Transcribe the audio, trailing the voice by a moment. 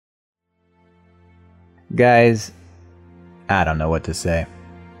Guys, I don't know what to say.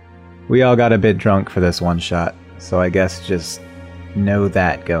 We all got a bit drunk for this one shot, so I guess just know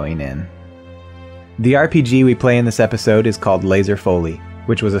that going in. The RPG we play in this episode is called Laser Foley,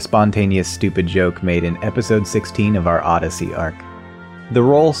 which was a spontaneous stupid joke made in episode 16 of our Odyssey arc. The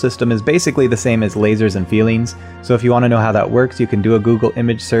roll system is basically the same as Lasers and Feelings, so if you want to know how that works, you can do a Google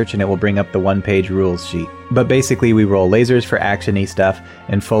image search and it will bring up the one-page rules sheet. But basically we roll lasers for action-y stuff,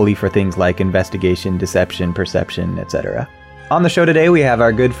 and Foley for things like investigation, deception, perception, etc. On the show today we have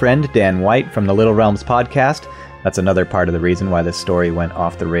our good friend Dan White from the Little Realms podcast. That's another part of the reason why this story went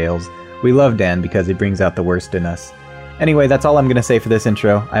off the rails. We love Dan because he brings out the worst in us. Anyway, that's all I'm going to say for this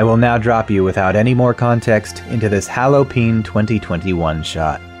intro. I will now drop you without any more context into this Halloween 2021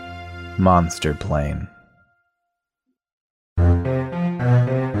 shot. Monster Plane.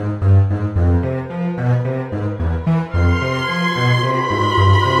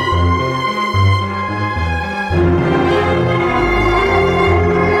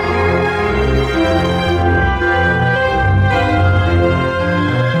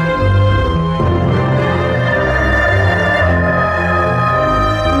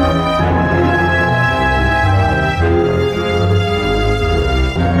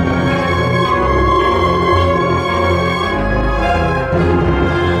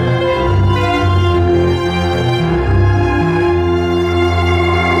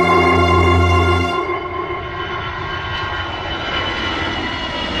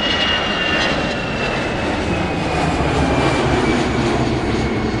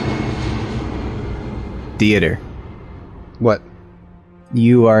 Theater. What?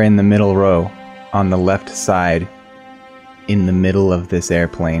 You are in the middle row, on the left side, in the middle of this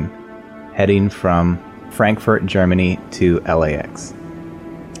airplane, heading from Frankfurt, Germany to LAX.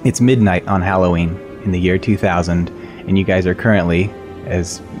 It's midnight on Halloween in the year 2000, and you guys are currently,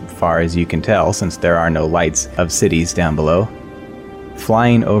 as far as you can tell since there are no lights of cities down below,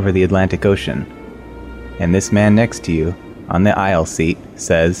 flying over the Atlantic Ocean. And this man next to you, on the aisle seat,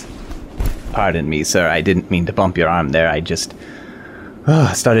 says, "Pardon me, sir, I didn't mean to bump your arm there, I just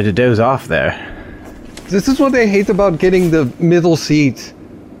started to doze off there." This is what I hate about getting the middle seat.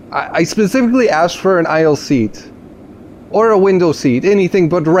 I specifically asked for an aisle seat. Or a window seat, anything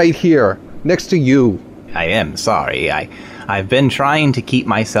but right here, next to you. I am sorry, I've been trying to keep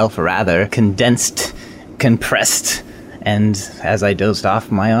myself rather compressed, and as I dozed off,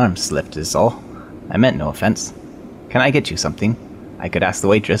 my arm slipped is all. I meant no offense. Can I get you something? I could ask the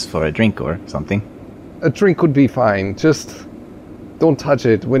waitress for a drink or something. A drink would be fine, just don't touch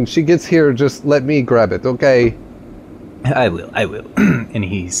it. When she gets here, just let me grab it, okay? I will. And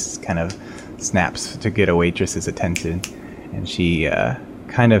he kind of snaps to get a waitress's attention, and she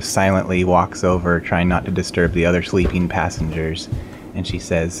kind of silently walks over, trying not to disturb the other sleeping passengers, and she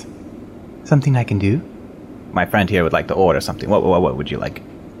says, "Something I can do? My friend here would like to order something. What would you like?"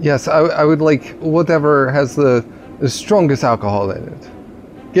 Yes, I would like whatever has the strongest alcohol in it.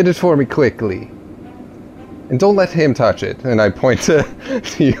 Get it for me quickly. And don't let him touch it. And I point to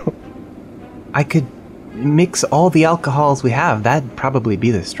you. I could mix all the alcohols we have. That'd probably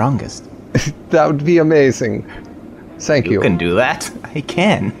be the strongest. That would be amazing. Thank you. You can do that. I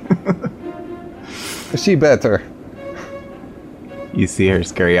can. She better. You see her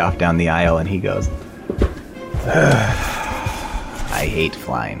scurry off down the aisle and he goes, "I hate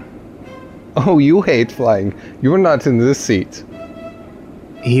flying." Oh, you hate flying. You're not in this seat.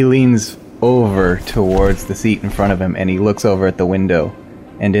 He leans over towards the seat in front of him and he looks over at the window.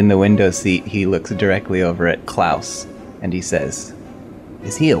 And in the window seat, he looks directly over at Klaus and he says,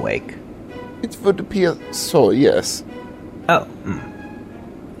 "Is he awake?" It would appear so, yes. Oh.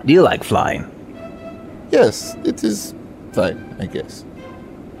 Do you like flying? Yes, it is fine, I guess.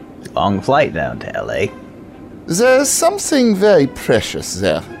 Long flight down to LA. There's something very precious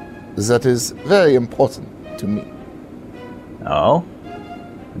there that is very important to me. Oh?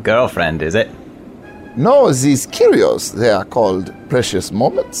 Girlfriend, is it? No, these curios, they are called precious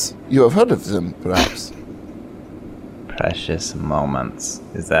moments. You have heard of them, perhaps. Precious moments.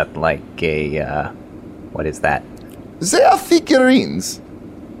 Is that like a, what is that? They are figurines.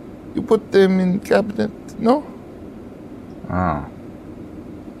 You put them in cabinet, no? Oh.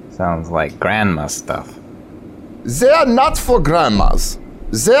 Sounds like grandma stuff. They are not for grandmas.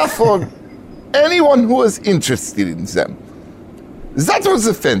 They are for anyone who is interested in them. That was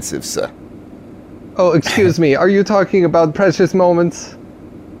offensive, sir. Oh, excuse me. Are you talking about precious moments?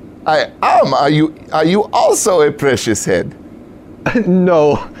 I am. Are you also a precious head?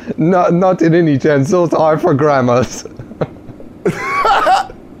 No, not in any chance. Those are for grandmas.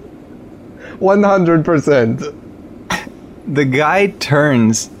 100%. The guy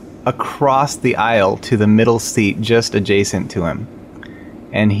turns across the aisle to the middle seat just adjacent to him.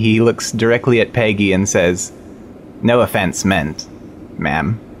 And he looks directly at Peggy and says, "No offense meant,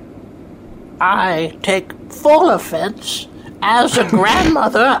 ma'am." I take full offense. As a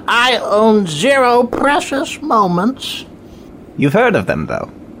grandmother, I own 0 precious moments. You've heard of them, though.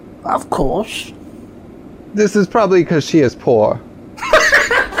 Of course. This is probably because she is poor.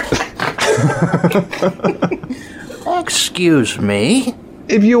 Excuse me.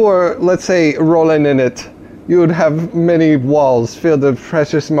 If you were, let's say, rolling in it, you would have many walls filled with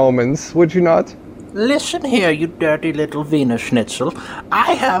precious moments, would you not? Listen here, you dirty little Wiener Schnitzel.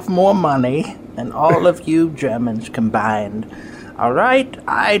 I have more money than all of you Germans combined. All right?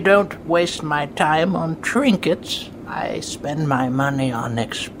 I don't waste my time on trinkets. I spend my money on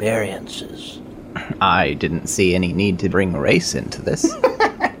experiences. I didn't see any need to bring race into this.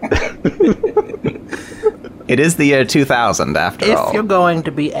 It is the year 2000, after all. If you're going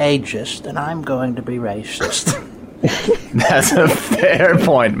to be ageist, then I'm going to be racist. That's a fair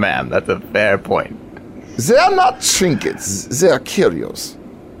point, ma'am. That's a fair point. They are not trinkets, they are curios.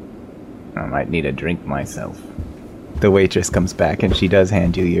 I might need a drink myself. The waitress comes back and she does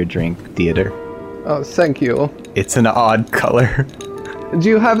hand you your drink, Theodore. Oh, thank you. It's an odd color. Do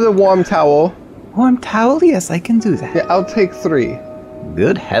you have the warm towel? Warm towel? Yes, I can do that. Yeah, I'll take 3.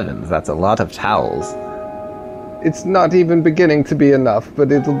 Good heavens, that's a lot of towels. It's not even beginning to be enough,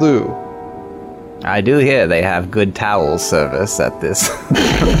 but it'll do. I do hear they have good towel service at this.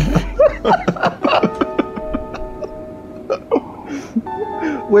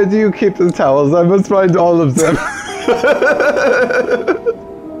 Where do you keep the towels? I must find all of them.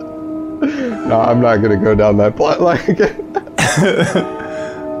 No, I'm not gonna go down that plot line again.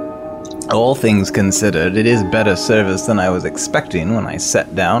 All things considered, it is better service than I was expecting when I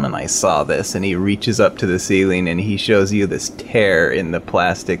sat down and I saw this. And he reaches up to the ceiling and he shows you this tear in the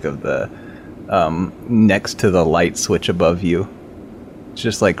plastic of the next to the light switch above you. It's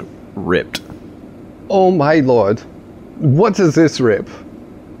just like ripped. Oh my lord. What is this rip?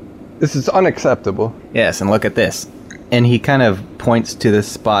 This is unacceptable. Yes, and look at this. And he kind of points to the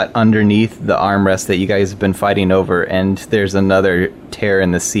spot underneath the armrest that you guys have been fighting over, and there's another tear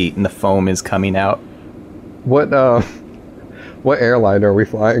in the seat, and the foam is coming out. What airline are we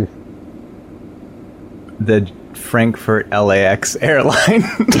flying? The Frankfurt LAX airline.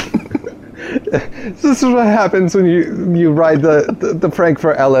 This is what happens when you ride the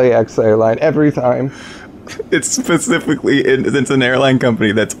Frankfurt LAX airline every time. It's specifically, it's an airline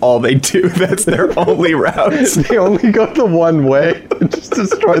company, that's all they do. That's their only routes. They only go the one way and just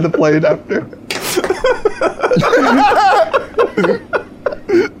destroy the plane after.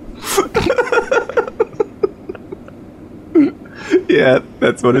 Yeah,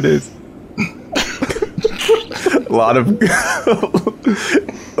 that's what it is. A lot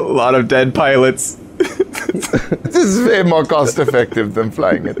of dead pilots. This is way more cost effective than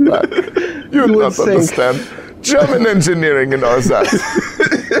flying it back. You would not understand. German engineering and all that.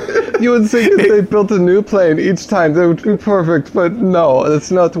 You would think if they built a new plane each time, that would be perfect, but no,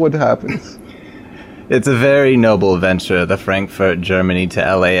 that's not what happens. It's a very noble venture, the Frankfurt, Germany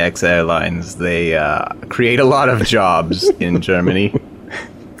to LAX Airlines. They create a lot of jobs in Germany.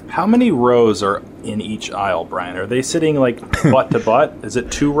 How many rows are in each aisle, Brian? Are they sitting like butt to butt? Is it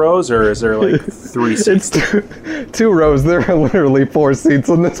 2 rows or is there like 3 seats? It's two rows. There are literally 4 seats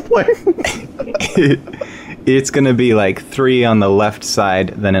on this plane. It's going to be like 3 on the left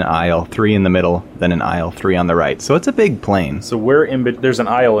side, then an aisle, 3 in the middle, then an aisle, 3 on the right. So it's a big plane. So we're there's an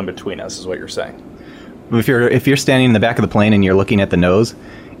aisle in between us, is what you're saying. If you're standing in the back of the plane and you're looking at the nose,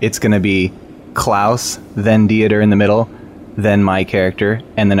 it's going to be Klaus, then Dieter in the middle, then my character,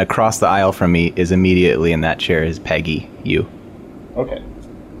 and then across the aisle from me is immediately in that chair is Peggy, you. Okay.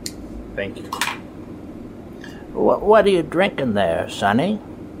 Thank you. What are you drinking there, Sonny?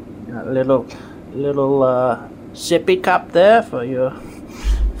 A little sippy cup there for your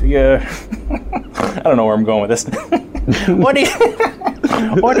I don't know where I'm going with this. what do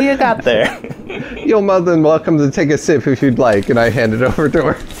you got there? You're more than welcome to take a sip if you'd like, and I hand it over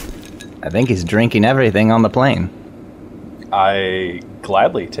to her. I think he's drinking everything on the plane. I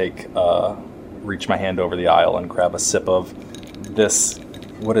gladly reach my hand over the aisle and grab a sip of this,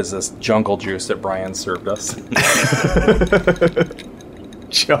 what is this, jungle juice that Brian served us.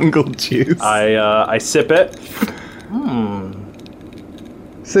 Jungle juice. I sip it.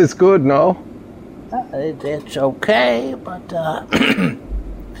 This is good, no? It's okay, but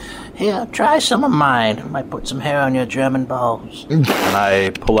here, try some of mine. Might put some hair on your German balls. And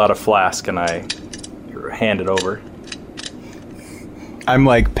I pull out a flask and I hand it over. I'm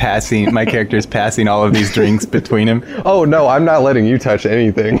like passing, my character's passing all of these drinks between him. Oh no, I'm not letting you touch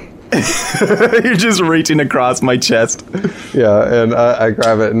anything. You're just reaching across my chest. Yeah, and I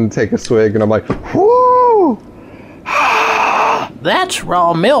grab it and take a swig, and I'm like, whoo! That's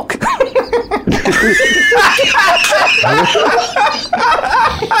raw milk.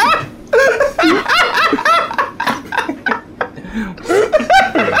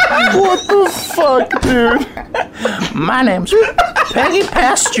 What the fuck, dude? My name's Peggy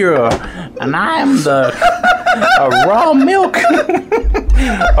Pasture, and I'm a raw milk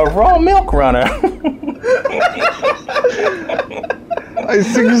runner. I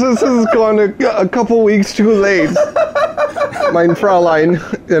think this is going a couple weeks too late. Mein Fräulein.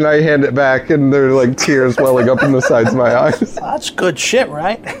 And I hand it back, and there are like tears welling up in the sides of my eyes. That's good shit,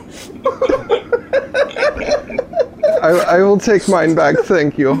 right? I will take mine back,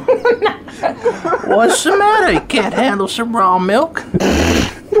 thank you. What's the matter? You can't handle some raw milk? What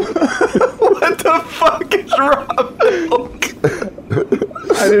the fuck is raw milk?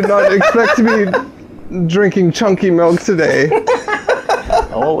 I did not expect to be drinking chunky milk today.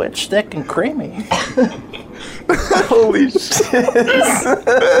 Oh, it's thick and creamy. Holy shit.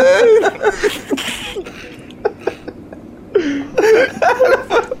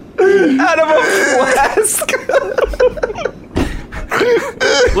 Out of a flask.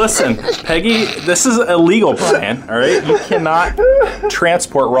 Listen, Peggy, this is illegal, Brian, all right? You cannot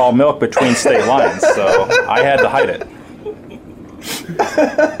transport raw milk between state lines, so I had to hide it.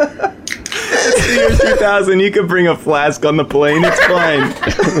 It's the year 2000. You could bring a flask on the plane. It's fine.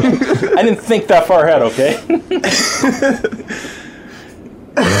 I didn't think that far ahead, okay?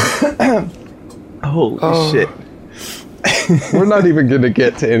 Holy shit. We're not even going to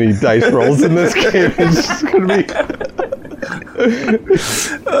get to any dice rolls in this game. It's just going to be...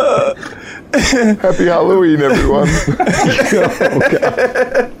 Happy Halloween, everyone.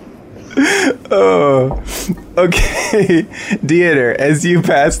 Oh, okay. Dieter, as you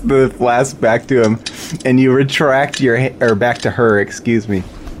pass the flask back to him, and you retract or back to her, excuse me,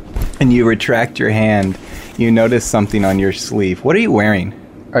 and you retract your hand, you notice something on your sleeve. What are you wearing?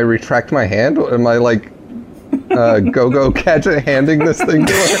 I retract my hand? Am I like Go-Go Gadget handing this thing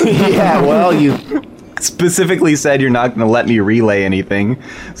to her? Yeah, well, you specifically said you're not going to let me relay anything,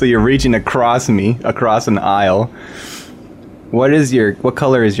 so you're reaching across me, across an aisle. What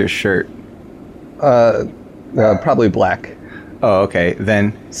color is your shirt? Probably black. Oh, okay.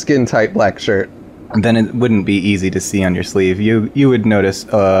 Then Skin-tight black shirt. it wouldn't be easy to see on your sleeve. You would notice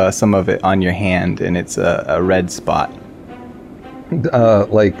some of it on your hand, and it's a red spot.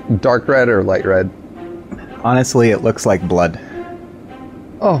 Like dark red or light red? Honestly, it looks like blood.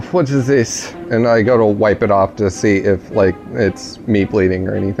 Oh, what is this? And I go to wipe it off to see if, like, it's me bleeding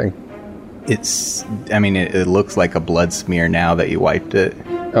or anything. It looks like a blood smear now that you wiped it.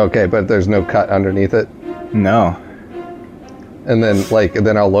 Okay, but there's no cut underneath it? No. And then,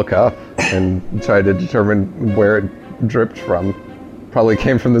 then I'll look up and try to determine where it dripped from. Probably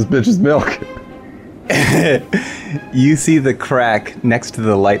came from this bitch's milk. You see the crack next to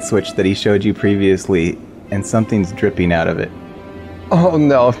the light switch that he showed you previously, and something's dripping out of it. Oh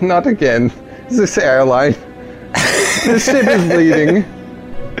no, not again. This airline. This ship is bleeding.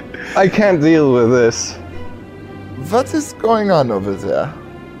 I can't deal with this. What is going on over there?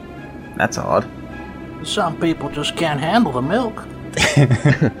 That's odd. Some people just can't handle the milk.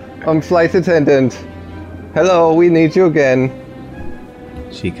 Flight attendant. Hello, we need you again.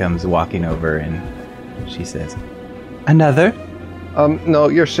 She comes walking over and she says, "Another?" No,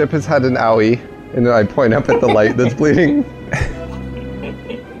 your ship has had an owie. And then I point up at the light that's bleeding.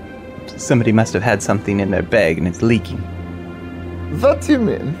 Somebody must have had something in their bag and it's leaking. What do you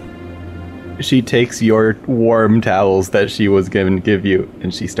mean? She takes your warm towels that she was going to give you,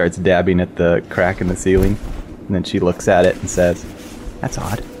 and she starts dabbing at the crack in the ceiling. And then she looks at it and says, "That's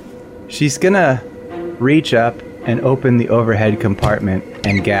odd." She's gonna reach up and open the overhead compartment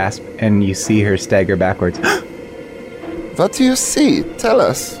and gasp, and you see her stagger backwards. What do you see? Tell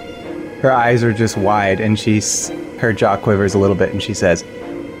us. Her eyes are just wide, and her jaw quivers a little bit, and she says,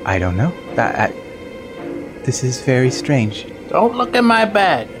 "I don't know. This is very strange." Don't look in my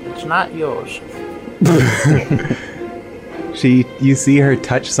bag. It's not yours. You see her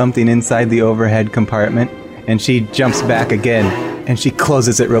touch something inside the overhead compartment, and she jumps back again, and she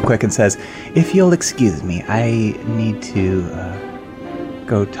closes it real quick and says, "If you'll excuse me, I need to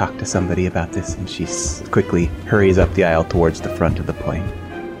go talk to somebody about this." And she quickly hurries up the aisle towards the front of the plane.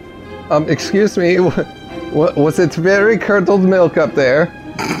 Excuse me, was it very curdled milk up there?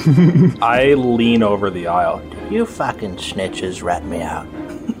 I lean over the aisle. You fucking snitches rat me out.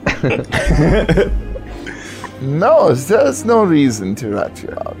 No, there's no reason to rat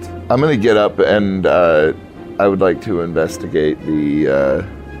you out. I'm gonna get up and I would like to investigate the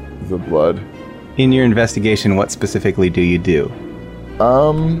blood. In your investigation, what specifically do you do?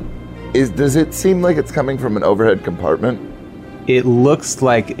 Does it seem like it's coming from an overhead compartment? It looks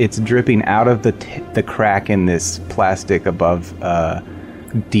like it's dripping out of the crack in this plastic above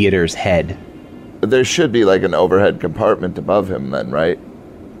Dieter's head. There should be like an overhead compartment above him then, right?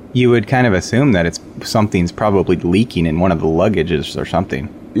 You would kind of assume that something's probably leaking in one of the luggages or something.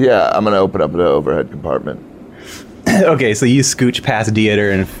 Yeah, I'm gonna open up the overhead compartment. Okay, so you scooch past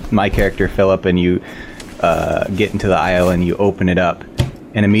Dieter and my character Philip, and you get into the aisle and you open it up,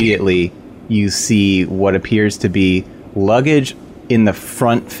 and immediately you see what appears to be luggage in the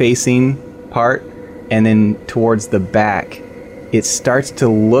front-facing part, and then towards the back, it starts to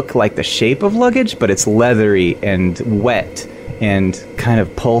look like the shape of luggage, but it's leathery and wet and kind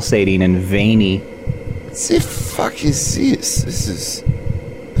of pulsating and veiny. What the fuck is this? This is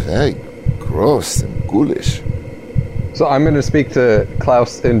very gross and ghoulish. So I'm going to speak to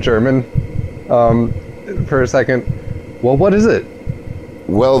Klaus in German for a second. Well, what is it?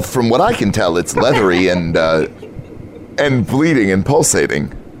 Well, from what I can tell, it's leathery and bleeding and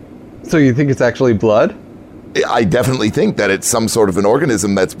pulsating. So you think it's actually blood? I definitely think that it's some sort of an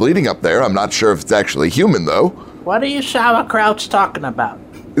organism that's bleeding up there. I'm not sure if it's actually human, though. What are you sauerkrauts talking about?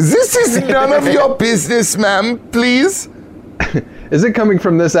 This is none of your business, ma'am, please. Is it coming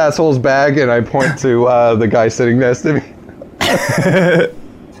from this asshole's bag? And I point to the guy sitting next to me.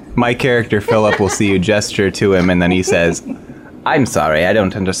 My character Philip will see you gesture to him, and then he says, "I'm sorry, I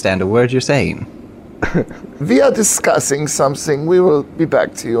don't understand a word you're saying." We are discussing something. We will be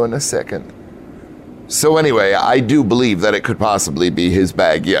back to you in a second. So anyway, I do believe that it could possibly be his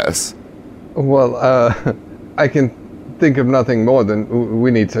bag, yes. Well, I can think of nothing more than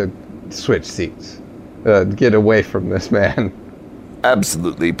we need to switch seats. Get away from this man.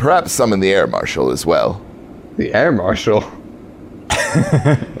 Absolutely. Perhaps summon the air marshal as well. The air marshal?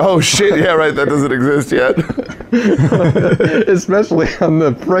 Oh shit, yeah, right, that doesn't exist yet. Especially on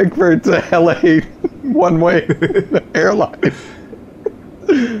the Frankfurt to LA one-way airline.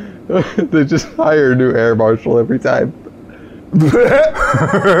 They just hire a new air marshal every time.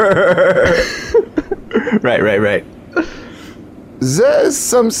 Right. There's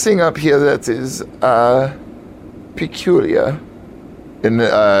something up here that is peculiar. And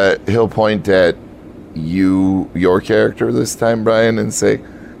he'll point at your character this time, Brian, and say,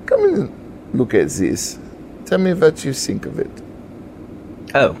 "Come and look at this. Tell me what you think of it."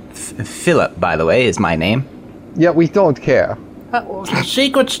 Oh, Philip, by the way, is my name. Yeah, we don't care. Well,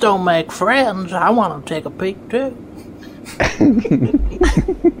 secrets don't make friends. I want to take a peek, too.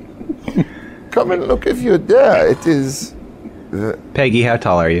 Come and look if you're there. It is... Peggy, how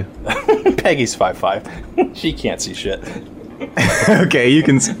tall are you? Peggy's 5'5". She can't see shit. Okay,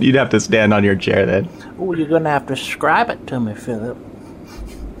 you'd have to stand on your chair then. Oh, you're going to have to describe it to me, Philip.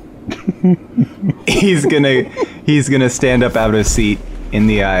 He's gonna stand up out of his seat in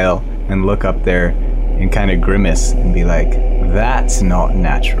the aisle and look up there and kind of grimace and be like, "That's not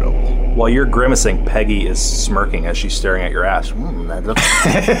natural." While you're grimacing, Peggy is smirking as she's staring at your ass. That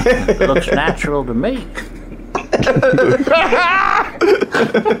looks natural to me.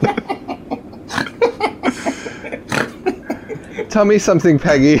 Tell me something,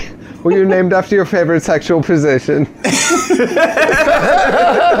 Peggy. Were you named after your favorite sexual position?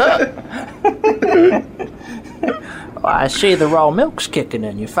 Well, I see the raw milk's kicking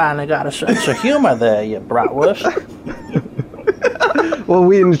in. You finally got a sense of humor there, you bratwurst. Well,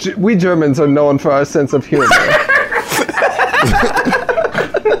 we Germans are known for our sense of humor.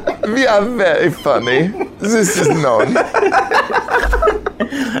 We are very funny. This is known.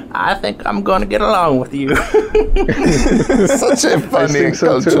 I think I'm going to get along with you. Such a funny so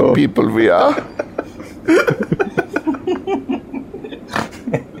culture too. people we are.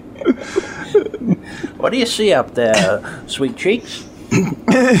 What do you see up there, sweet cheeks?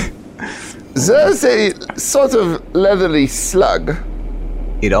 There's a sort of leathery slug.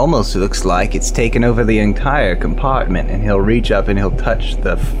 It almost looks like it's taken over the entire compartment, and he'll reach up and he'll touch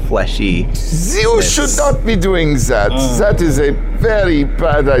the fleshy... You should not be doing that. That is a very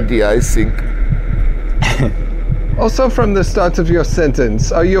bad idea, I think. Also, from the start of your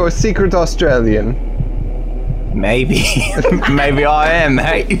sentence, are you a secret Australian? Maybe. Maybe I am,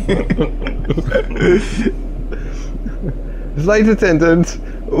 hey. Flight attendant,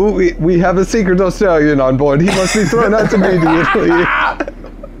 we have a secret Australian on board. He must be thrown out immediately.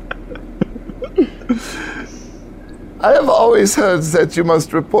 I have always heard that you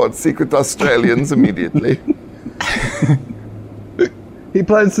must report secret Australians immediately. He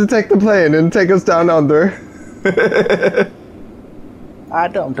plans to take the plane and take us down under. I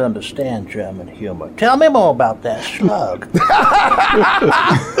don't understand German humor. Tell me more about that slug.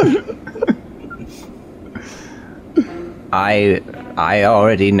 I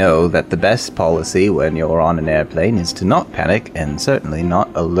already know that the best policy when you're on an airplane is to not panic and certainly not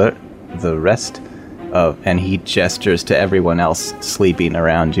alert the rest of... And he gestures to everyone else sleeping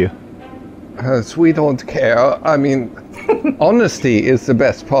around you. We don't care. I mean, honesty is the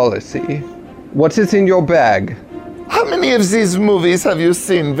best policy. What is in your bag? How many of these movies have you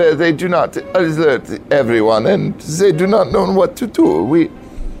seen where they do not alert everyone and they do not know what to do? We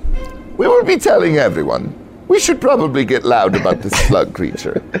will be telling everyone. We should probably get loud about this slug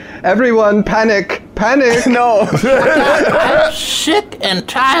creature. Everyone, panic! Panic! No! I'm sick and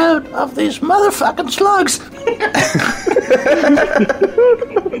tired of these motherfucking slugs.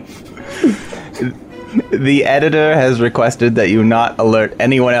 The editor has requested that you not alert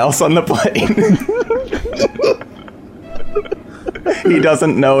anyone else on the plane. He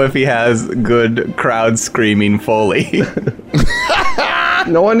doesn't know if he has good crowd screaming Foley.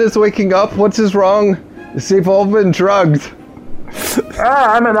 No one is waking up? What is wrong? They've all been drugged.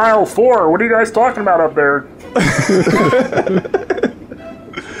 I'm in aisle 4. What are you guys talking about up there?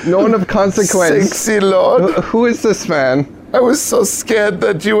 No one of consequence. Sexy Lord. Who is this man? I was so scared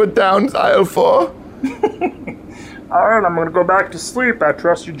that you were down aisle 4. Alright, I'm gonna go back to sleep. I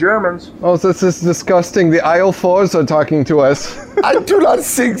trust you Germans. Oh, this is disgusting. The aisle 4s are talking to us. I do not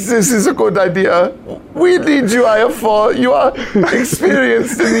think this is a good idea. We need you, aisle 4. You are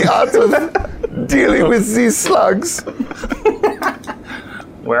experienced in the art of dealing with these slugs.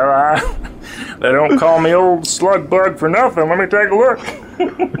 Well, they don't call me old slug bug for nothing. Let me take a look.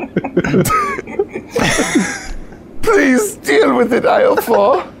 Please deal with it, aisle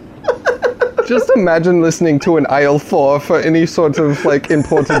 4. Just imagine listening to an aisle 4 for any sort of,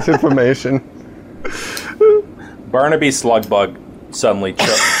 important information. Barnaby Slugbug suddenly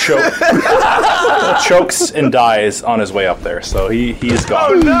chokes and dies on his way up there, so he is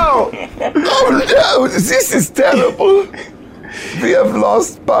gone. Oh no! Oh no! This is terrible! We have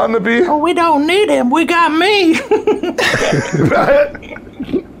lost Barnaby. Oh, we don't need him. We got me.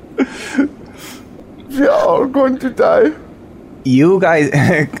 We are all going to die. You guys...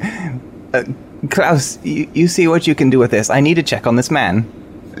 Klaus, you see what you can do with this. I need to check on this man.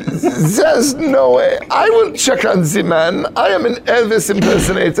 There's no way. I will check on the man. I am an Elvis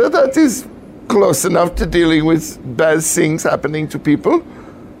impersonator. That is close enough to dealing with bad things happening to people.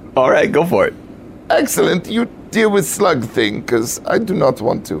 All right, go for it. Excellent. You deal with slug thing, because I do not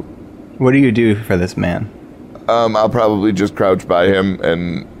want to. What do you do for this man? I'll probably just crouch by him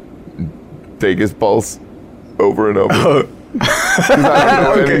and take his pulse over and over. Oh. I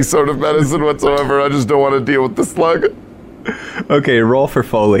don't know any sort of medicine whatsoever. I just don't want to deal with the slug. Okay, roll for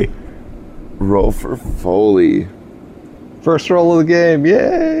Foley. Roll for Foley. First roll of the game,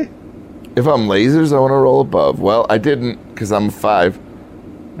 yay! If I'm lasers, I want to roll above. Well, I didn't, because I'm a 5.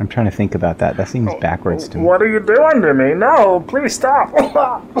 I'm trying to think about that. That seems backwards to me. What are you doing to me? No, please stop.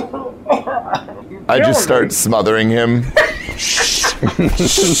 I just start smothering him.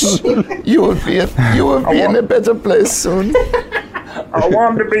 You will be in a better place soon. I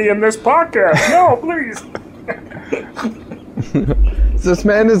want to be in this podcast. No, please. This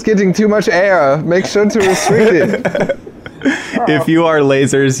man is getting too much air. Make sure to restrict it. If you are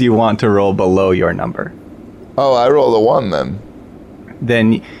lasers, you want to roll below your number. Oh, I roll a 1 then.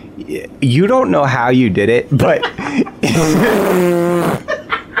 Then you don't know how you did it, but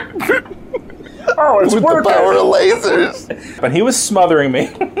Oh, it's With working. the power of lasers. But he was smothering me.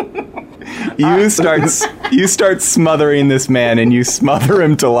 you start smothering this man, and you smother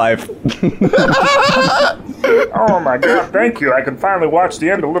him to life. Oh my god, thank you. I can finally watch the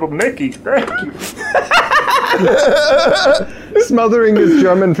end of Little Nicky. Thank you. Smothering is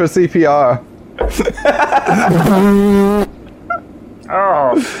German for CPR.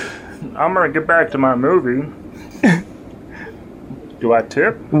 Oh, I'm gonna get back to my movie. Do I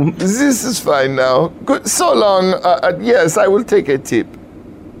tip? This is fine now. Good. So long. Yes, I will take a tip.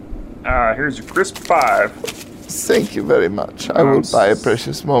 Here's your crisp 5. Thank you very much. I will buy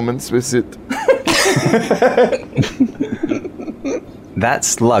precious moments with it. That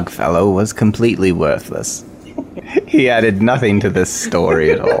slug fellow was completely worthless. He added nothing to this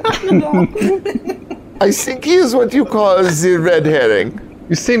story at all. I think he is what you call the red herring.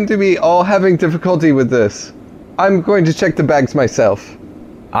 You seem to be all having difficulty with this. I'm going to check the bags myself.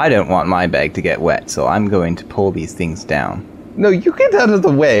 I don't want my bag to get wet, so I'm going to pull these things down. No, you get out of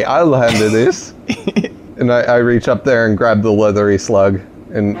the way. I'll handle this. And I reach up there and grab the leathery slug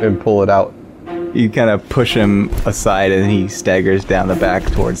and pull it out. You kind of push him aside, and he staggers down the back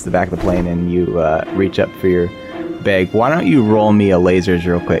towards the back of the plane, and you reach up for your bag. Why don't you roll me a lasers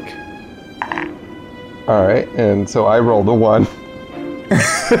real quick? All right, and so I rolled a 1.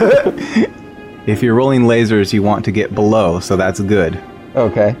 If you're rolling lasers, you want to get below, so that's good.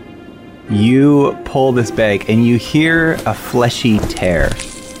 Okay. You pull this bag, and you hear a fleshy tear.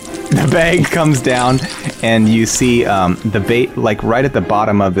 The bag comes down, and you see the bait, like right at the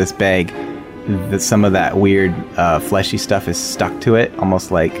bottom of this bag, some of that weird fleshy stuff is stuck to it, almost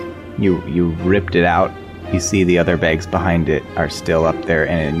like you ripped it out. You see the other bags behind it are still up there,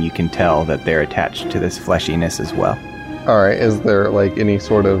 and you can tell that they're attached to this fleshiness as well. All right, is there like any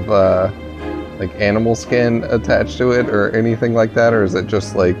sort of like animal skin attached to it or anything like that, or is it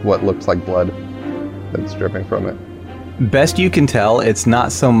just like what looks like blood that's dripping from it? Best you can tell, it's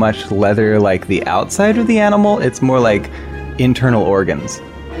not so much leather like the outside of the animal, it's more like internal organs.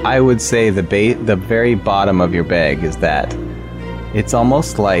 I would say the very bottom of your bag is that. It's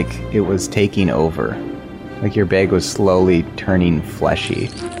almost like it was taking over. Like your bag was slowly turning fleshy.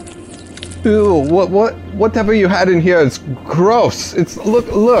 Ew, whatever you had in here, it's gross. It's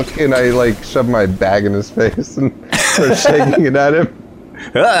look, and I like shove my bag in his face and start shaking it at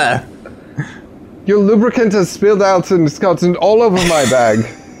him. Ah! Your lubricant has spilled out and it's gotten all over my bag.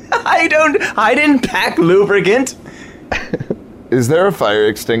 I didn't pack lubricant. Is there a fire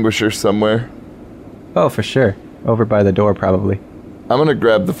extinguisher somewhere? Oh, for sure. Over by the door, probably. I'm gonna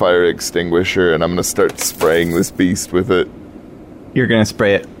grab the fire extinguisher and I'm gonna start spraying this beast with it. You're gonna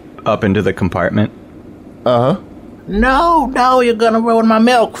spray it up into the compartment? Uh-huh. No, you're gonna ruin my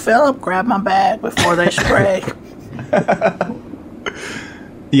milk. Philip, grab my bag before they spray.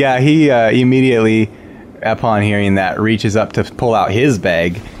 Yeah, he immediately, upon hearing that, reaches up to pull out his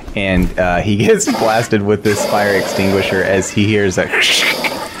bag, and he gets blasted with this fire extinguisher as he hears a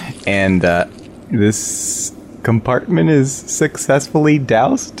and this compartment is successfully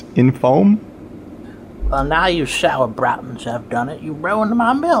doused in foam. Well, now you sauerbrautens have done it. You ruined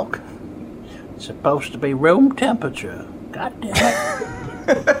my milk. It's supposed to be room temperature. God damn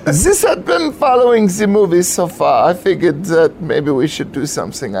it. This had been following the movies so far. I figured that maybe we should do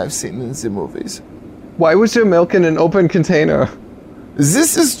something I've seen in the movies. Why was your milk in an open container?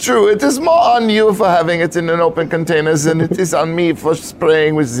 This is true. It is more on you for having it in an open container than it is on me for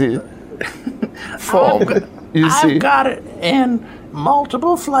spraying with the foam. I've got it in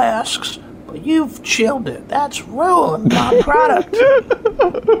multiple flasks, but you've chilled it. That's ruined my product.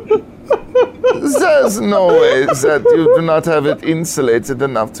 There's no way that you do not have it insulated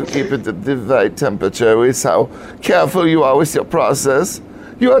enough to keep it at the right temperature with how careful you are with your process.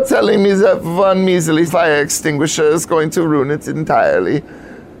 You are telling me that one measly fire extinguisher is going to ruin it entirely.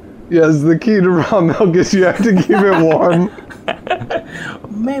 Yes, the key to raw milk is you have to keep it warm.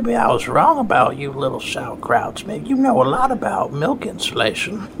 Maybe I was wrong about you little sauerkrauts. Maybe you know a lot about milk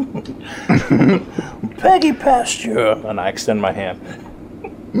insulation. Peggy Pasture. And I extend my hand.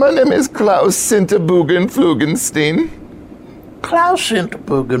 My name is Klaus Sinterbugen Flugenstein. Klaus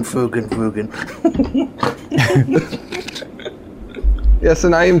Sinterbugen. Yes,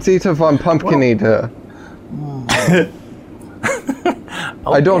 and I am Zita von Pumpkin Eater.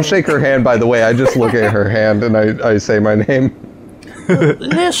 I don't shake her hand, by the way. I just look at her hand and I say my name.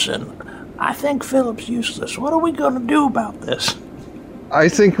 Listen, I think Philip's useless. What are we going to do about this? I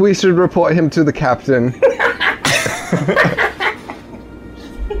think we should report him to the captain.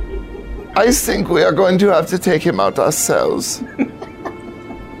 I think we are going to have to take him out ourselves.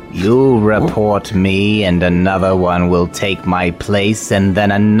 You report me, and another one will take my place, and then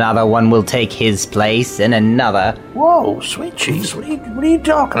another one will take his place, and another... Whoa, sweet cheese, what are you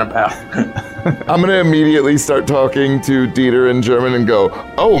talking about? I'm going to immediately start talking to Dieter in German and go,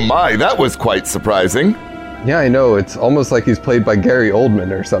 oh my, that was quite surprising. Yeah, I know. It's almost like he's played by Gary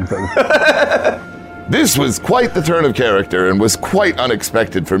Oldman or something. This was quite the turn of character and was quite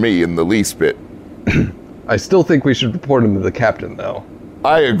unexpected for me in the least bit. I still think we should report him to the captain, though.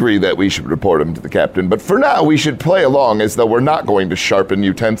 I agree that we should report him to the captain, but for now we should play along as though we're not going to sharpen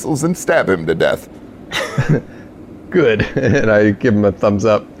utensils and stab him to death. Good. And I give him a thumbs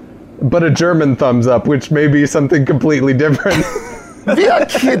up. But a German thumbs up, which may be something completely different. We are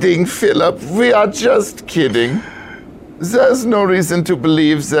kidding, Philip. We are just kidding. There's no reason to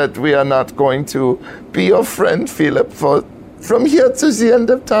believe that we are not going to be your friend, Philip, from here to the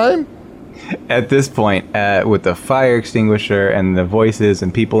end of time. At this point, with the fire extinguisher and the voices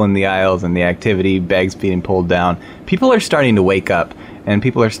and people in the aisles and the activity, bags being pulled down, people are starting to wake up, and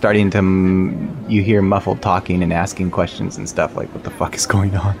people are starting to, you hear muffled talking and asking questions and stuff like, what the fuck is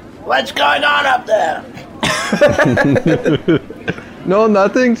going on? What's going on up there? No,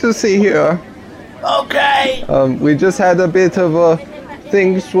 nothing to see here. Okay. We just had a bit of a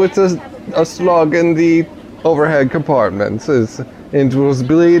thing with a slug in the overhead compartments. It was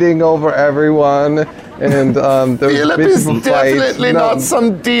bleeding over everyone, and there was a Philip bit is of a fight. definitely not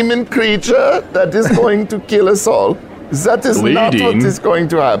some demon creature that is going to kill us all. That is not what Bleeding? is going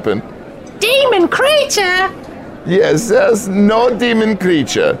to happen. Demon creature! Yes, there's no demon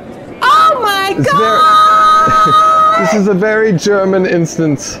creature. Oh my It's god! This is a very German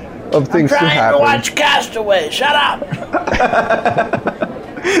instance of things to Trying to happen. watch Castaway. Shut up.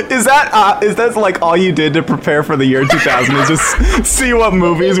 Is that like all you did to prepare for the year 2000? Is just see what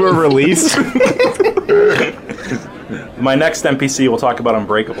movies were released? My next NPC will talk about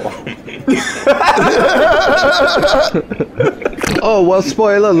Unbreakable. Oh, well,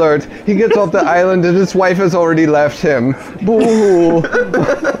 spoiler alert. He gets off the island and his wife has already left him. Boo!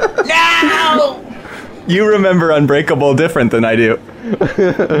 No! You remember Unbreakable different than I do.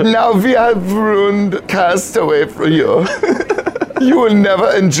 Now we have ruined Castaway for you. You will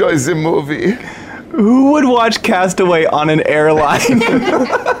never enjoy the movie. Who would watch Castaway on an airline?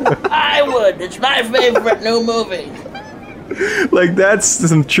 I would. It's my favorite new movie. Like, that's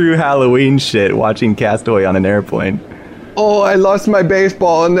some true Halloween shit, watching Castaway on an airplane. Oh, I lost my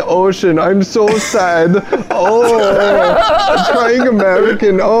baseball in the ocean. I'm so sad. Oh, I'm trying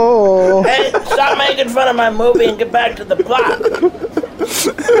American. Oh. Hey, stop making fun of my movie and get back to the plot.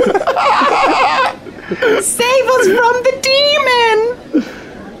 Save us from the demon!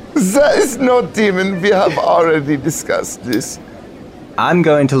 There is no demon. We have already discussed this. I'm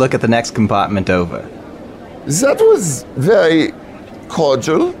going to look at the next compartment over. That was very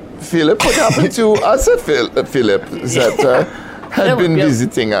cordial, Philip. What happened to other Philip that had been Philip,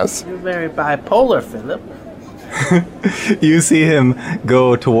 visiting us? You're very bipolar, Philip. You see him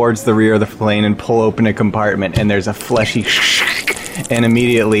go towards the rear of the plane and pull open a compartment, and there's a fleshy and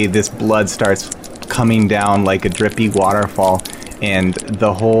immediately this blood starts coming down like a drippy waterfall, and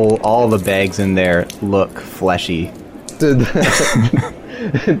all the bags in there look fleshy. Did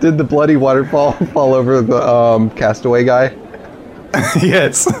the bloody waterfall fall over the Castaway guy?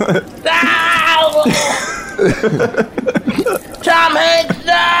 Yes. No! Tom Hanks,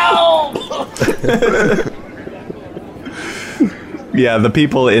 no! Yeah, the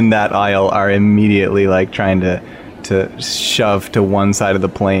people in that aisle are immediately like trying to shove to one side of the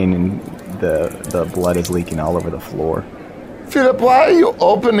plane, and the blood is leaking all over the floor. Philip, why are you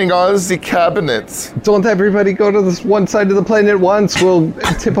opening all the cabinets? Don't everybody go to this one side of the plane at once. We'll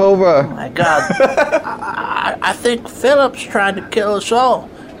tip over. My God. I think Philip's trying to kill us all.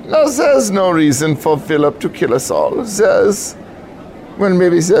 No, there's no reason for Philip to kill us all.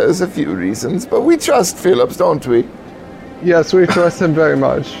 Maybe there's a few reasons, but we trust Philip, don't we? Yes, we trust him very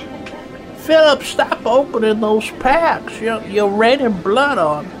much. Philip, stop opening those packs. You're raining blood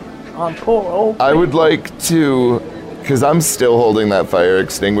on poor old I would like to, because I'm still holding that fire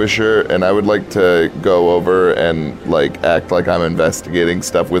extinguisher, and I would like to go over and like act like I'm investigating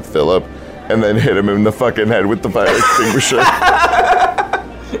stuff with Philip, and then hit him in the fucking head with the fire extinguisher.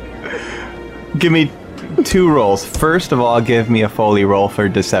 Give me 2 rolls. First of all, give me a Foley roll for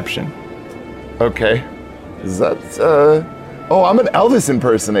deception. Okay. Is that, Oh, I'm an Elvis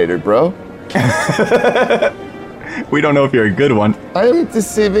impersonator, bro. We don't know if you're a good one. I am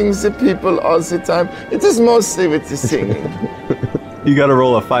deceiving the people all the time. It is mostly with the singing. You gotta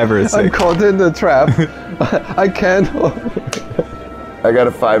roll a 5 or a 6. I'm caught in the trap. I can't. I got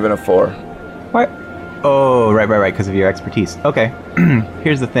a 5 and a 4. What? Oh, right, because of your expertise. Okay.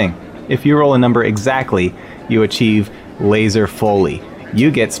 Here's the thing. If you roll a number exactly, you achieve Laser Foley.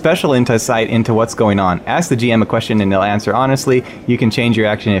 You get special insight into what's going on. Ask the GM a question and they'll answer honestly. You can change your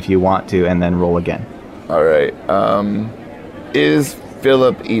action if you want to, and then roll again. All right. Is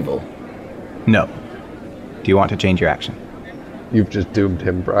Philip evil? No. Do you want to change your action? You've just doomed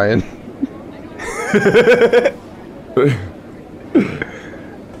him, Brian.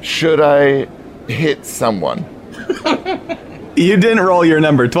 Should I hit someone? You didn't roll your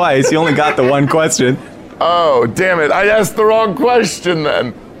number twice. You only got the one question. Oh, damn it. I asked the wrong question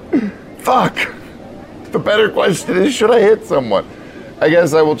then. Fuck. The better question is, should I hit someone? I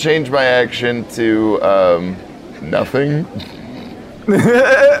guess I will change my action to, nothing.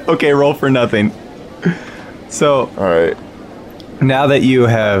 Okay, roll for nothing. So, All right. now that you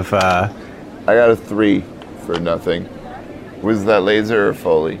have... I got a 3 for nothing. Was that laser or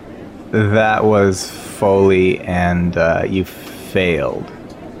Foley? that was Foley, and you failed.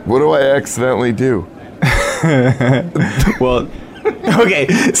 What do I accidentally do? Well, okay,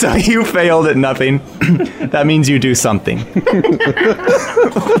 so you failed at nothing. That means you do something.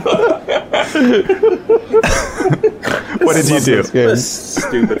 What did you do? This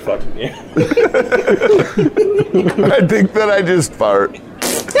stupid fucking game. I think that I just fart.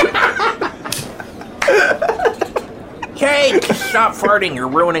 Kate, stop farting. You're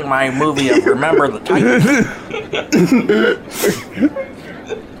ruining my movie of Remember the Titans.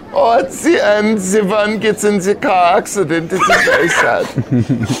 Oh, at the end, Zivan gets in the car accident. It's very sad.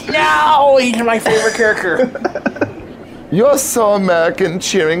 No, he's my favorite character. You're so American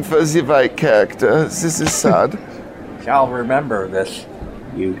cheering for the white character. This is sad. I'll remember this,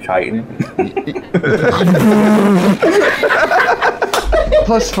 you Titan.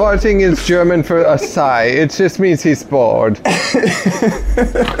 Plus, farting is German for a sigh. It just means he's bored.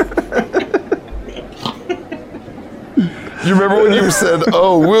 You remember when you said,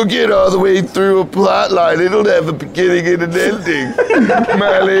 oh, we'll get all the way through a plot line. It'll have a beginning and an ending.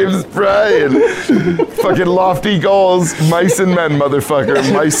 My name's Brian. Fucking lofty goals. Mice and men, motherfucker.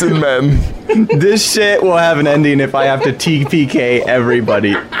 Mice and men. This shit will have an ending if I have to TPK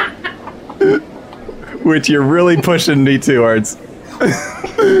everybody. Which you're really pushing me towards.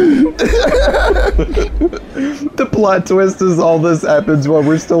 The plot twist is all this happens while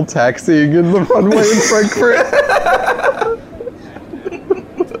we're still taxiing in the runway in Frankfurt.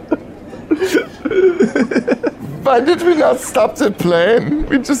 Why did we not stop the plane?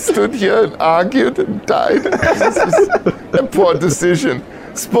 We just stood here and argued and died. This is a poor decision.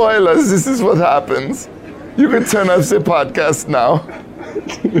 Spoilers, this is what happens. You can turn off the podcast now.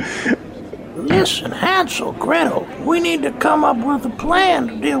 Listen, Hansel, Gretel, we need to come up with a plan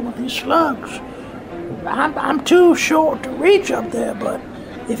to deal with these slugs. I'm too short to reach up there, but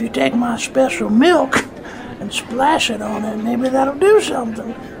if you take my special milk and splash it on it, maybe that'll do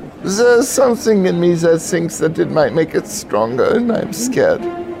something. There's something in me that thinks that it might make it stronger, and I'm scared.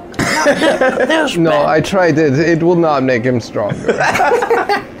 No, I tried it. It will not make him stronger.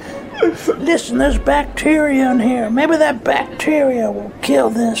 Listen, there's bacteria in here. Maybe that bacteria will kill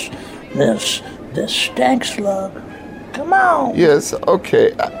this stank slug. Come on. Yes,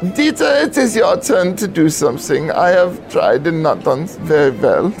 okay. Dieter, it is your turn to do something. I have tried and not done very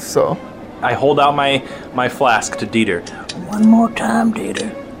well, so... I hold out my flask to Dieter. One more time,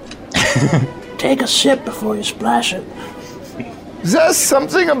 Dieter. Take a sip before you splash it. There's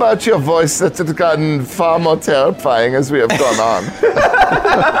something about your voice that has gotten far more terrifying as we have gone on.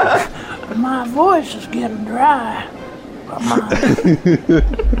 My voice is getting dry.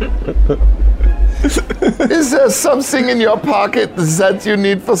 Is there something in your pocket that you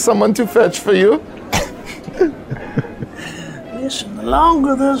need for someone to fetch for you? Listen, the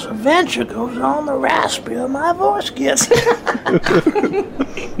longer this adventure goes on, the raspier my voice gets.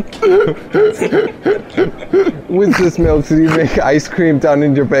 With this milk, do you make ice cream down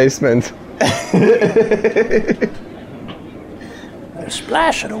in your basement?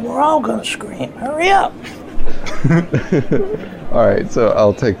 Splash it or we're all gonna scream. Hurry up. Alright, so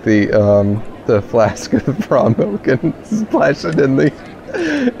I'll take the flask of raw milk and splash it in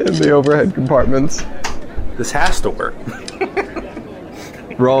the overhead compartments. This has to work.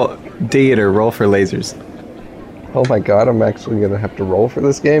 Roll, Dieter, roll for lasers. Oh my god, I'm actually gonna have to roll for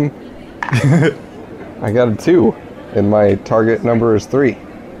this game? I got a 2, and my target number is 3.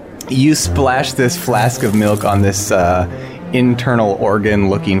 You splash this flask of milk on this internal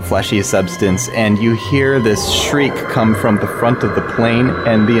organ-looking fleshy substance, and you hear this shriek come from the front of the plane,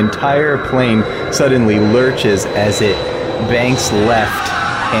 and the entire plane suddenly lurches as it banks left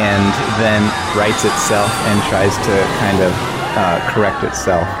and then rights itself and tries to kind of correct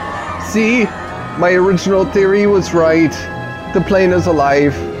itself. See? My original theory was right. The plane is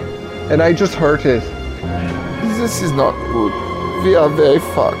alive, and I just hurt it. This is not good. We are very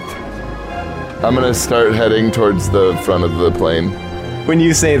fucked. I'm gonna start heading towards the front of the plane. When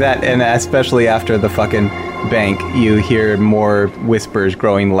you say that, and especially after the fucking bank, you hear more whispers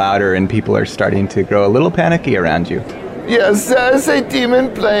growing louder, and people are starting to grow a little panicky around you. Yes, there is a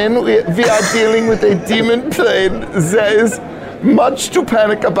demon plane. We are dealing with a demon plane. There is much to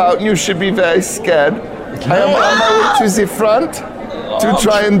panic about, and you should be very scared. I am on my way to the front to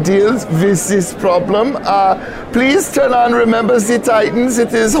try and deal with this problem. Please turn on Remember the Titans.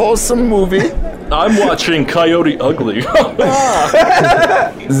 It is a wholesome movie. I'm watching Coyote Ugly.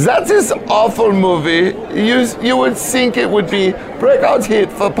 That is awful movie. You would think it would be breakout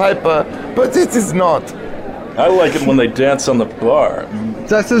hit for Piper, but it is not. I like it when they dance on the bar.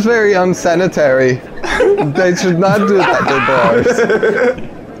 This is very unsanitary. They should not do that in bars.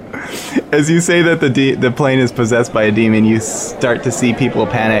 As you say that the plane is possessed by a demon, you start to see people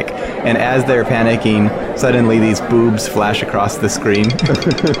panic, and as they're panicking, suddenly these boobs flash across the screen.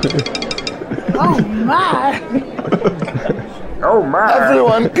 Oh my! Oh my.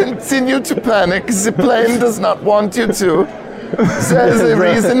 Everyone, continue to panic. The plane does not want you to. There's a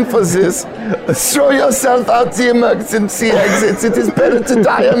reason for this. Throw yourself out the emergency exits. It is better to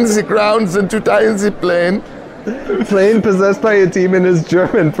die on the ground than to die in the plane. Plane possessed by a demon is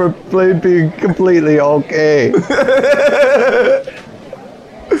German for plane being completely okay.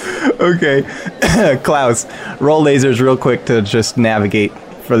 Okay. Klaus, roll lasers real quick to just navigate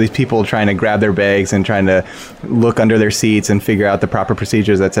for these people trying to grab their bags and trying to look under their seats and figure out the proper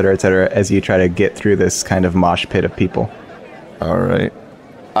procedures, et cetera, as you try to get through this kind of mosh pit of people. All right.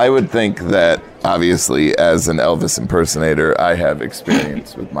 I would think that, obviously, as an Elvis impersonator, I have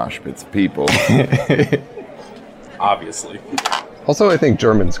experience with mosh pits of people. Obviously. Also, I think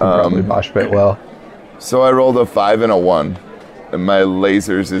Germans can probably mosh pit well. So I rolled a 5 and a 1, and my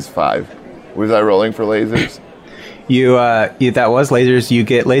lasers is 5. Was I rolling for lasers? You that was lasers. You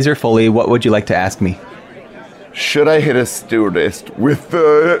get laser fully. What would you like to ask me? Should I hit a stewardess with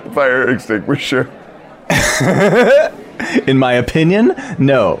the fire extinguisher? In my opinion,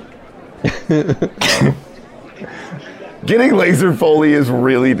 no. Getting laser Foley is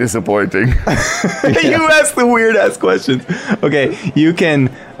really disappointing. You ask the weird ass questions. Okay, you can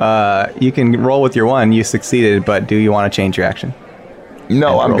roll with your 1. You succeeded, but do you want to change your action?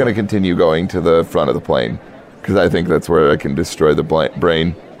 No, I'm roll. going to continue going to the front of the plane because I think that's where I can destroy the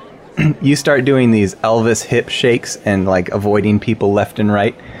brain. You start doing these Elvis hip shakes and like avoiding people left and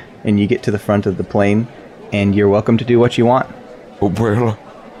right, and you get to the front of the plane, and you're welcome to do what you want. Abuela.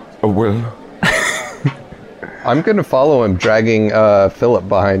 I'm going to follow him, dragging Philip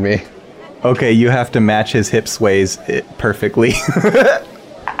behind me. Okay, you have to match his hip sways perfectly.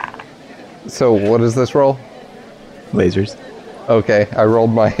 So what is this roll? Lasers. Okay, I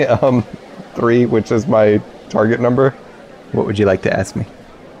rolled my 3, which is my target number. What would you like to ask me?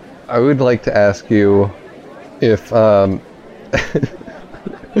 I would like to ask you if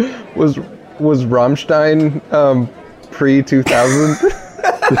was Rammstein pre-2000?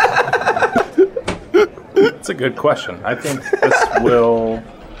 It's a good question. I think this will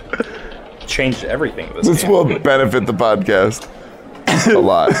change everything. This will benefit the podcast a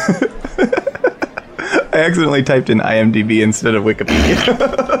lot. I accidentally typed in IMDb instead of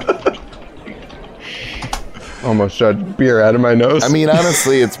Wikipedia. Almost shot beer out of my nose. I mean,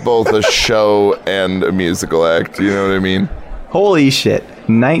 honestly, it's both a show and a musical act. You know what I mean? Holy shit.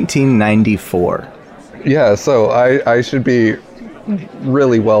 1994. Yeah, so I should be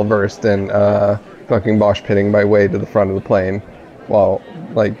really well versed in fucking mosh pitting my way to the front of the plane while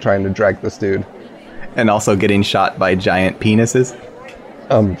like trying to drag this dude. And also getting shot by giant penises.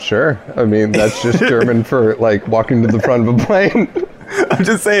 Sure. I mean, that's just German for like walking to the front of a plane. I'm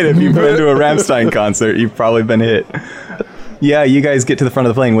just saying, if you've been to a Rammstein concert, you've probably been hit. Yeah, you guys get to the front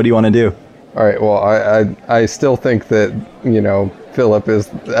of the plane. What do you want to do? All right. Well, I still think that, you know, Philip is,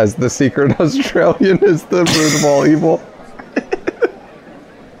 as the secret Australian, is the root of all evil.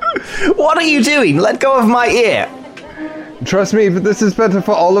 What are you doing? Let go of my ear. Trust me, but this is better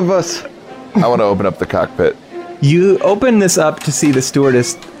for all of us. I want to open up the cockpit. You open this up to see the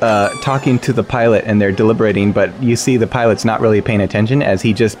stewardess talking to the pilot, and they're deliberating, but you see the pilot's not really paying attention as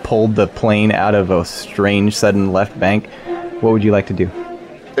he just pulled the plane out of a strange sudden left bank. What would you like to do?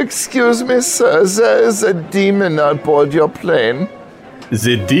 Excuse me, sir. There is a demon on board your plane.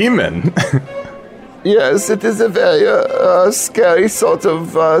 The demon? Yes, it is a very scary sort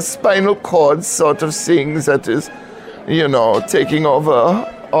of spinal cord sort of thing that is, you know, taking over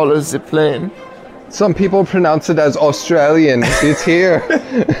all of the plane. Some people pronounce it as Australian. It's here.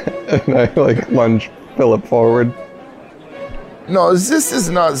 And I like lunge Philip forward. No, this is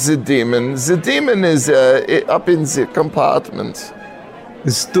not the demon. The demon is up in the compartment.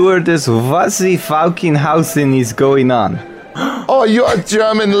 Stewardess, what the fucking housing is going on? Oh, you are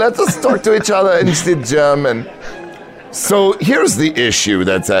German. Let us talk to each other in the German. So here's the issue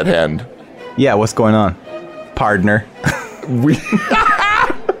that's at hand. Yeah, what's going on? Partner.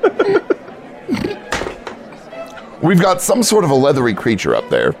 We've got some sort of a leathery creature up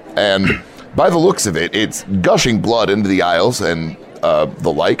there, and by the looks of it, it's gushing blood into the aisles and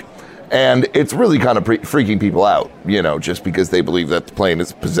the like, and it's really kind of freaking people out, you know, just because they believe that the plane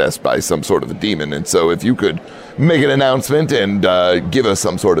is possessed by some sort of a demon. And so if you could make an announcement and give us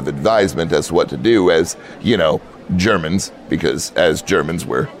some sort of advisement as to what to do as, you know, Germans, because as Germans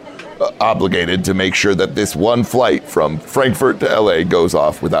we're obligated to make sure that this one flight from Frankfurt to LA goes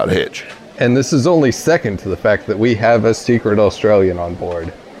off without a hitch. And this is only second to the fact that we have a secret Australian on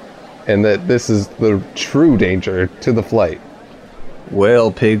board. And that this is the true danger to the flight.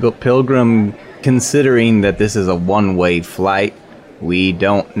 Well, Pilgrim, considering that this is a one-way flight, we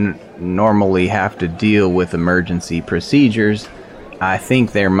don't normally have to deal with emergency procedures. I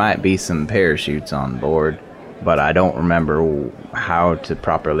think there might be some parachutes on board, but I don't remember how to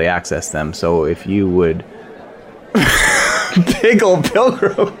properly access them. So if you would... Big ol'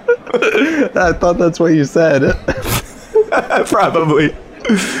 Pilgrim. I thought that's what you said. Probably.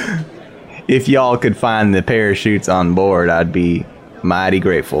 If y'all could find the parachutes on board, I'd be mighty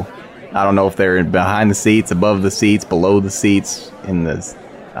grateful. I don't know if they're behind the seats, above the seats, below the seats, in the...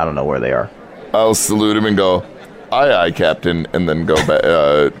 I don't know where they are. I'll salute him and go, aye, aye, Captain, and then go back,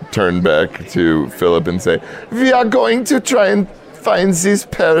 turn back to Philip and say, we are going to try and find these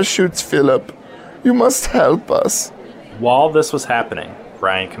parachutes, Philip. You must help us. While this was happening,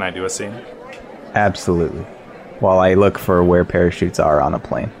 Brian, can I do a scene? Absolutely. While I look for where parachutes are on a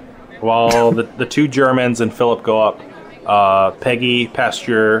plane. While the two Germans and Philip go up, Peggy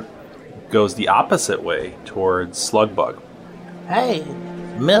Pasture goes the opposite way towards Slugbug. Hey,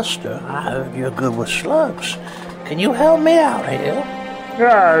 mister, I heard you're good with slugs. Can you help me out here?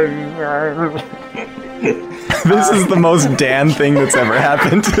 This is the most Dan thing that's ever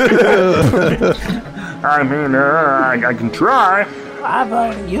happened. I mean, I can try. I've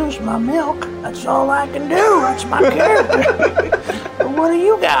already used my milk. That's all I can do. That's my character. But what do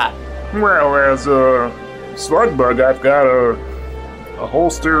you got? Well, as a Slugbug, I've got a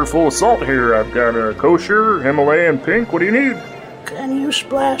holster full of salt here. I've got a kosher, Himalayan pink. What do you need? Can you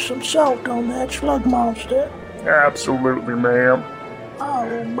splash some salt on that slug monster? Absolutely, ma'am.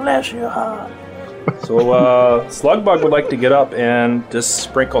 Oh, bless your heart. So Slugbug would like to get up and just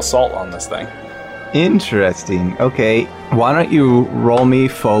sprinkle salt on this thing. Interesting. Okay, why don't you roll me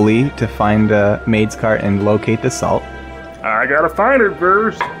Foley to find a maid's cart and locate the salt? I gotta find it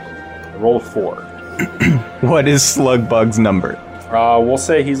first. Roll 4. What is Slugbug's number? We'll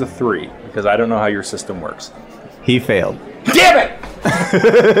say he's a 3, because I don't know how your system works. He failed. Damn it!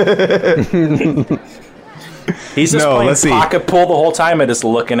 He's just playing pocket pull the whole time and just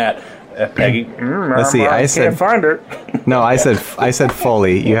looking at Peggy. Let's see. I can't find it. No, I said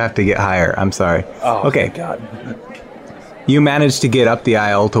Foley. You have to get higher. I'm sorry. Oh, okay. Thank God. You managed to get up the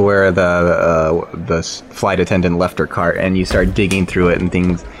aisle to where the flight attendant left her cart, and you start digging through it, and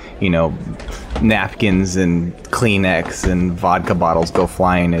things, napkins and Kleenex and vodka bottles go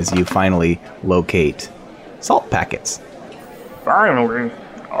flying as you finally locate salt packets. Finally.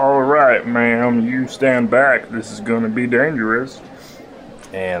 All right, ma'am. You stand back. This is going to be dangerous.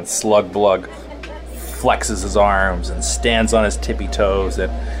 And Slugbug flexes his arms and stands on his tippy toes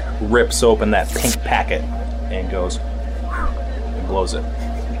and rips open that pink packet and goes and blows it.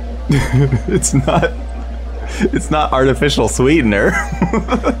 It's not artificial sweetener.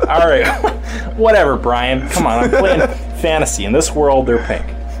 All right. Whatever, Brian. Come on, I'm playing fantasy. In this world, they're pink.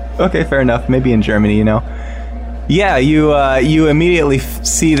 Okay, fair enough. Maybe in Germany, Yeah, you immediately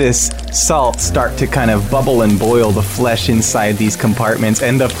see this salt start to kind of bubble and boil the flesh inside these compartments,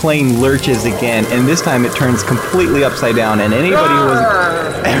 and the plane lurches again, and this time it turns completely upside down, and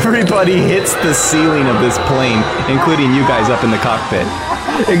everybody hits the ceiling of this plane, including you guys up in the cockpit.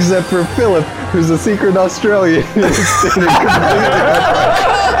 Except for Philip, who's a secret Australian.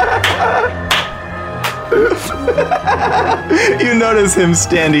 You notice him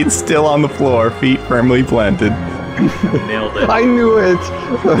standing still on the floor, feet firmly planted. Nailed it. I knew it.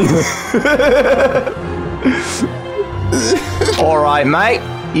 All right, mate.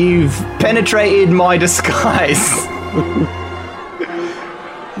 You've penetrated my disguise.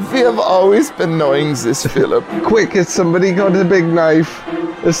 We have always been knowing this, Philip. Quick, has somebody got a big knife?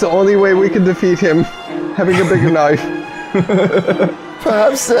 It's the only way we can defeat him. Having a bigger knife.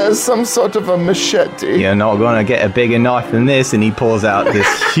 Perhaps there's some sort of a machete. You're not gonna get a bigger knife than this, and he pulls out this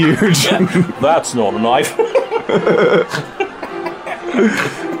huge... That's not a knife.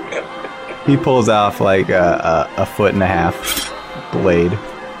 He pulls off like a 1.5 foot blade.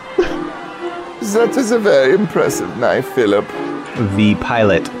 That is a very impressive knife, Philip. The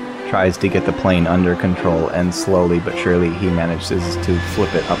pilot tries to get the plane under control, and slowly but surely he manages to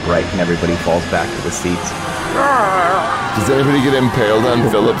flip it upright, and everybody falls back to the seats. Does anybody get impaled on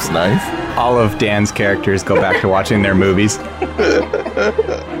Philip's knife? All of Dan's characters go back to watching their movies.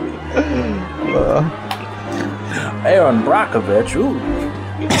 Aaron Brockovich, ooh.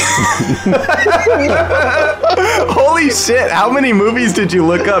 Holy shit, how many movies did you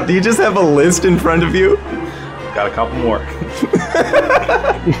look up? Do you just have a list in front of you? Got a couple more.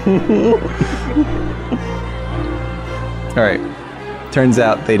 Alright. Turns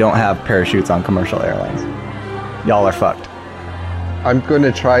out they don't have parachutes on commercial airlines. Y'all are fucked. I'm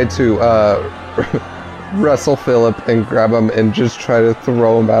gonna try to wrestle Philip and grab him and just try to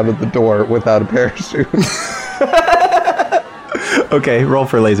throw him out of the door without a parachute. Okay, roll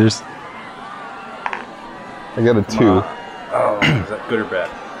for lasers. I got a 2. Oh, is that good or bad?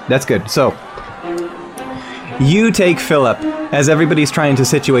 That's good. So, you take Philip, as everybody's trying to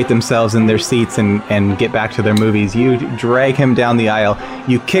situate themselves in their seats and get back to their movies, you drag him down the aisle,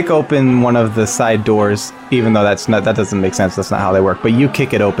 you kick open one of the side doors, even though that doesn't make sense, that's not how they work, but you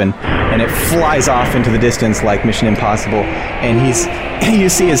kick it open, and it flies off into the distance like Mission Impossible, and you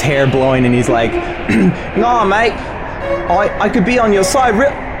see his hair blowing, and he's like, "Nah, mate, I could be on your side,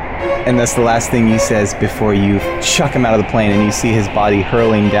 and that's the last thing he says before you chuck him out of the plane, and you see his body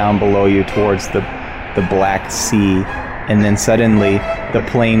hurling down below you towards the Black Sea, and then suddenly the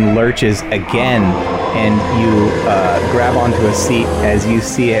plane lurches again, and you grab onto a seat as you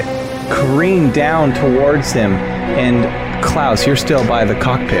see it careen down towards him. And Klaus, you're still by the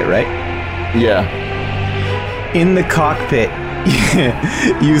cockpit, right? Yeah. In the cockpit,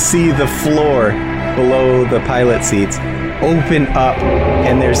 you see the floor below the pilot seats open up,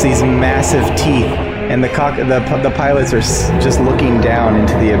 and there's these massive teeth, and the pilots are just looking down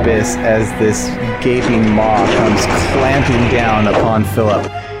into the abyss as this gaping maw comes clamping down upon Philip,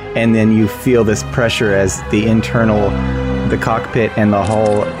 and then you feel this pressure as the cockpit and the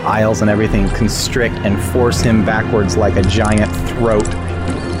whole aisles and everything constrict and force him backwards like a giant throat,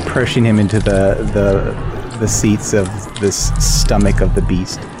 pushing him into the seats of this stomach of the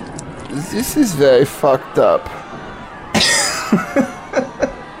beast. This is very fucked up.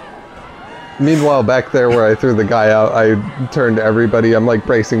 Meanwhile, back there where I threw the guy out, I turned to everybody. I'm like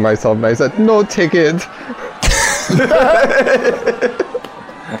bracing myself, and I said, "No ticket."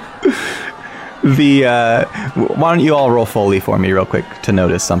 Why don't you all roll Foley for me real quick to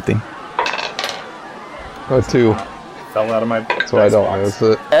notice something? Oh, 2. Fell out of my. So I don't notice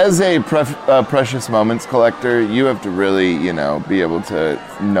it. As a precious moments collector, you have to really, be able to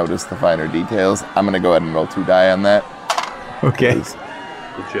notice the finer details. I'm gonna go ahead and roll 2 die on that. Okay.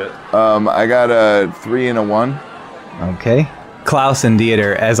 Legit. I got a 3 and a 1. Okay. Klaus and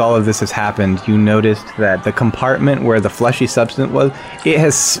Dieter, as all of this has happened, you noticed that the compartment where the fleshy substance was, it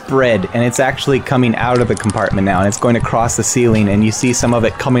has spread, and it's actually coming out of the compartment now, and it's going across the ceiling, and you see some of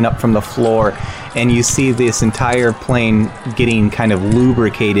it coming up from the floor, and you see this entire plane getting kind of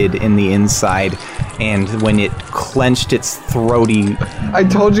lubricated in the inside, and when it clenched its throaty... I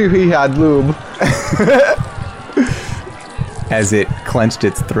told you he had lube. As it clenched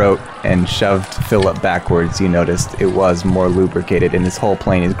its throat and shoved Philip backwards, you noticed it was more lubricated, and this whole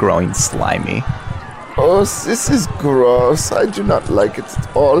plane is growing slimy. Oh, this is gross. I do not like it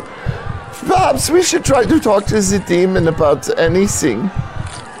at all. Perhaps we should try to talk to the demon about anything.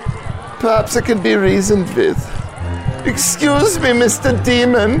 Perhaps it can be reasoned with. Excuse me, Mr.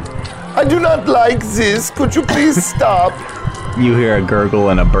 Demon. I do not like this. Could you please stop? You hear a gurgle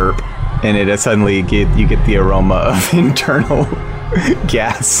and a burp, and it suddenly you get the aroma of internal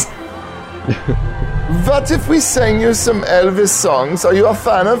gas. What if we sang you some Elvis songs? Are you a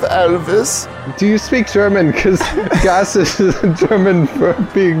fan of Elvis? Do you speak German? Because gas is German for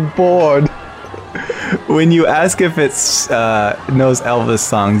being bored. When you ask if it knows Elvis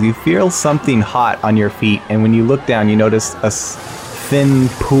songs, you feel something hot on your feet, and when you look down, you notice a thin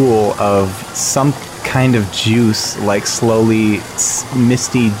pool of some kind of juice, like slowly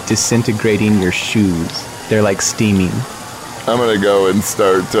misty disintegrating your shoes. They're like steaming. I'm gonna go and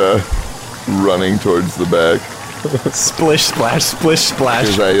start running towards the back. Splish splash, splish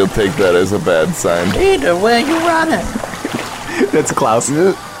splash. Because you'll take that as a bad sign. Peter, where you running? That's Klaus.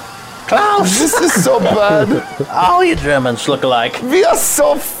 Klaus! This is so bad. All you Germans look alike. We are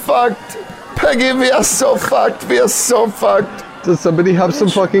so fucked. Peggy, we are so fucked. We are so fucked. Does somebody have some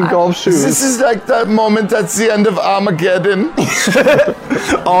fucking golf shoes? This is like that moment at the end of Armageddon.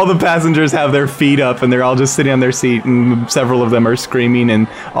 All the passengers have their feet up, and they're all just sitting on their seat, and several of them are screaming, and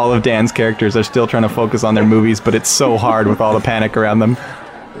all of Dan's characters are still trying to focus on their movies, but it's so hard with all the panic around them.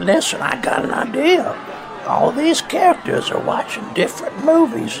 Listen, I got an idea. All these characters are watching different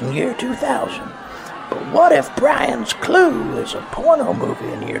movies in year 2000. But what if Brian's Clue is a porno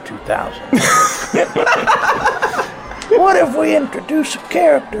movie in year 2000? What if we introduce a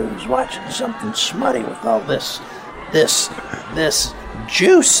character who's watching something smutty with all this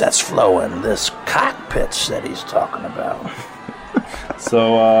juice that's flowing, this cockpits that he's talking about?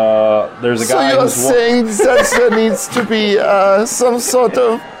 So, there's a guy So you're who's saying that there needs to be some sort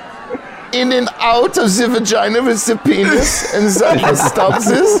of in and out of the vagina with the penis, and that will stop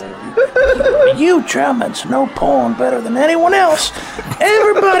this? You Germans know porn better than anyone else.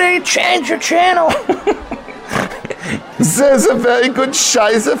 Everybody change your channel. There's a very good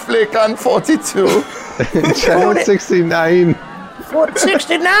Scheiße flick on 42. Channel 69.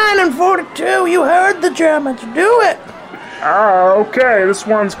 69 and 42, you heard the Germans. Do it. Okay, this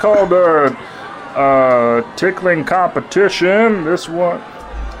one's called Tickling Competition. This one.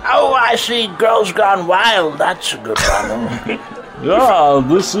 Oh, I see. Girls Gone Wild. That's a good one. Yeah,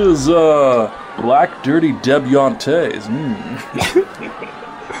 this is Black Dirty Debutantes.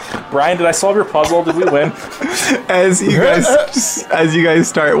 Brian, did I solve your puzzle? Did we win? As you guys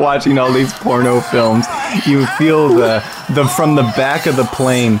start watching all these porno films, you feel the from the back of the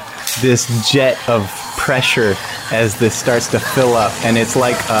plane this jet of pressure as this starts to fill up, and it's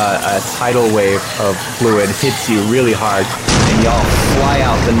like a tidal wave of fluid hits you really hard, and y'all fly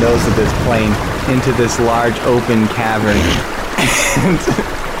out the nose of this plane into this large open cavern.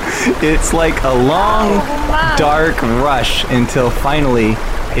 It's like a long, dark rush until finally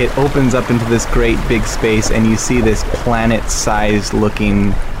it opens up into this great big space, and you see this planet-sized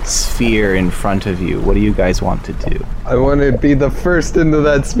looking sphere in front of you. What do you guys want to do? I want to be the first into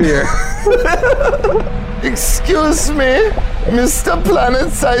that sphere. Excuse me, Mr.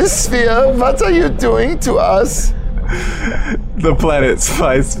 Planet-sized Sphere, what are you doing to us? The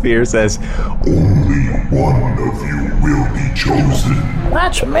planet-sized sphere says, Only one of you will be chosen.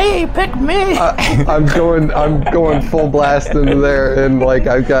 That's me. Pick me. I'm going full blast into there, and like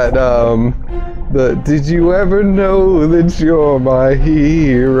I've got did you ever know that you're my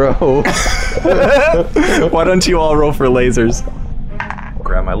hero? why don't you all roll for lasers?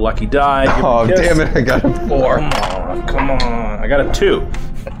 Grab my lucky die. Give me Oh a kiss. damn it! I got a 4. Come on. I got a 2.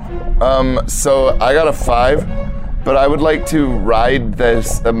 So I got a 5, but I would like to ride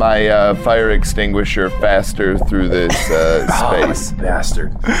this my fire extinguisher faster through this space.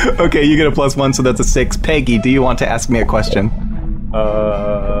 Bastard. Okay, you get a +1, so that's a 6. Peggy, do you want to ask me a question?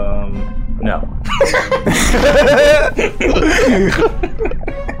 No.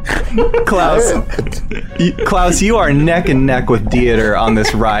 Klaus, you are neck and neck with Dieter on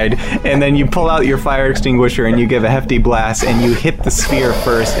this ride, and then you pull out your fire extinguisher and you give a hefty blast, and you hit the sphere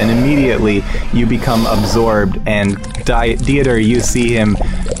first, and immediately you become absorbed, and Dieter, you see him,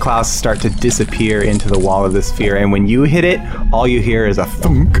 Klaus, start to disappear into the wall of the sphere, and when you hit it, all you hear is a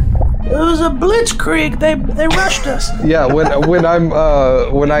thunk. It was a blitzkrieg. They rushed us. Yeah, when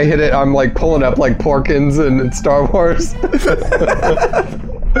I hit it, I'm like pulling up like Porkins in Star Wars.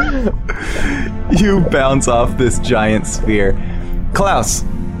 You bounce off this giant sphere. Klaus,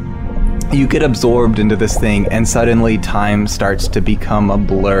 you get absorbed into this thing, and suddenly time starts to become a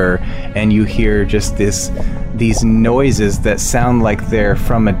blur, and you hear just these noises that sound like they're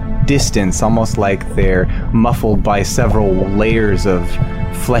from a distance, almost like they're muffled by several layers of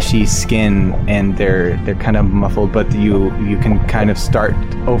fleshy skin, and they're kind of muffled, but you can kind of start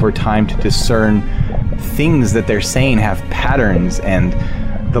over time to discern things that they're saying have patterns, and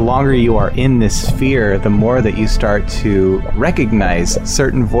the longer you are in this sphere, the more that you start to recognize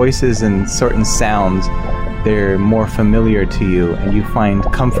certain voices and certain sounds. They're more familiar to you, and you find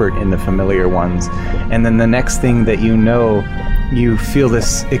comfort in the familiar ones. And then the next thing that you know, you feel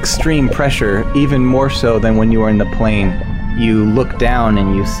this extreme pressure, even more so than when you were in the plane. You look down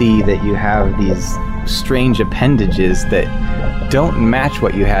and you see that you have these strange appendages that don't match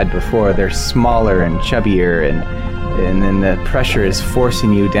what you had before. They're smaller and chubbier, and then the pressure is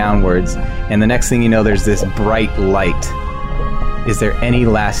forcing you downwards, and the next thing you know, there's this bright light. Is there any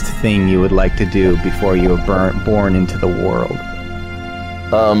last thing you would like to do before you are born into the world?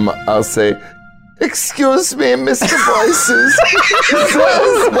 I'll say, excuse me, Mr. Voices. There's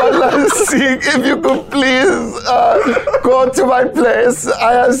one last thing. If you could please go to my place.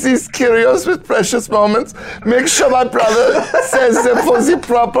 I have these curious with precious moments. Make sure my brother says them for the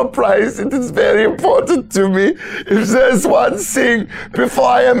proper price. It is very important to me. If there's one thing, before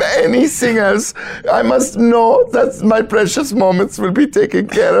I am anything else, I must know that my precious moments will be taken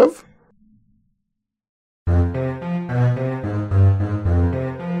care of.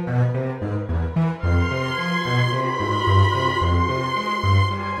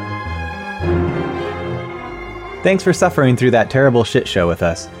 Thanks for suffering through that terrible shit show with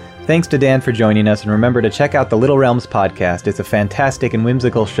us. Thanks to Dan for joining us, and remember to check out the Little Realms podcast. It's a fantastic and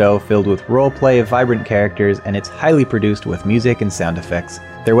whimsical show filled with roleplay, vibrant characters, and it's highly produced with music and sound effects.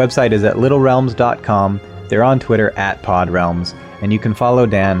 Their website is at littlerealms.com. They're on Twitter at PodRealms, and you can follow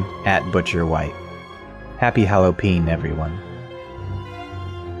Dan at ButcherWhite. Happy Halloween, everyone.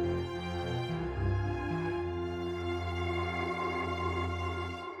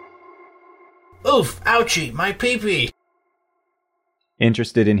 Oof, ouchie, my pee-pee.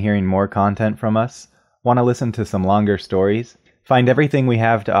 Interested in hearing more content from us? Want to listen to some longer stories? Find everything we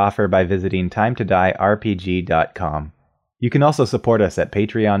have to offer by visiting timetodierpg.com. You can also support us at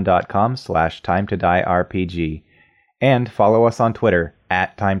patreon.com/timetodierpg and follow us on Twitter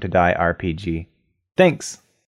at timetodierpg. Thanks!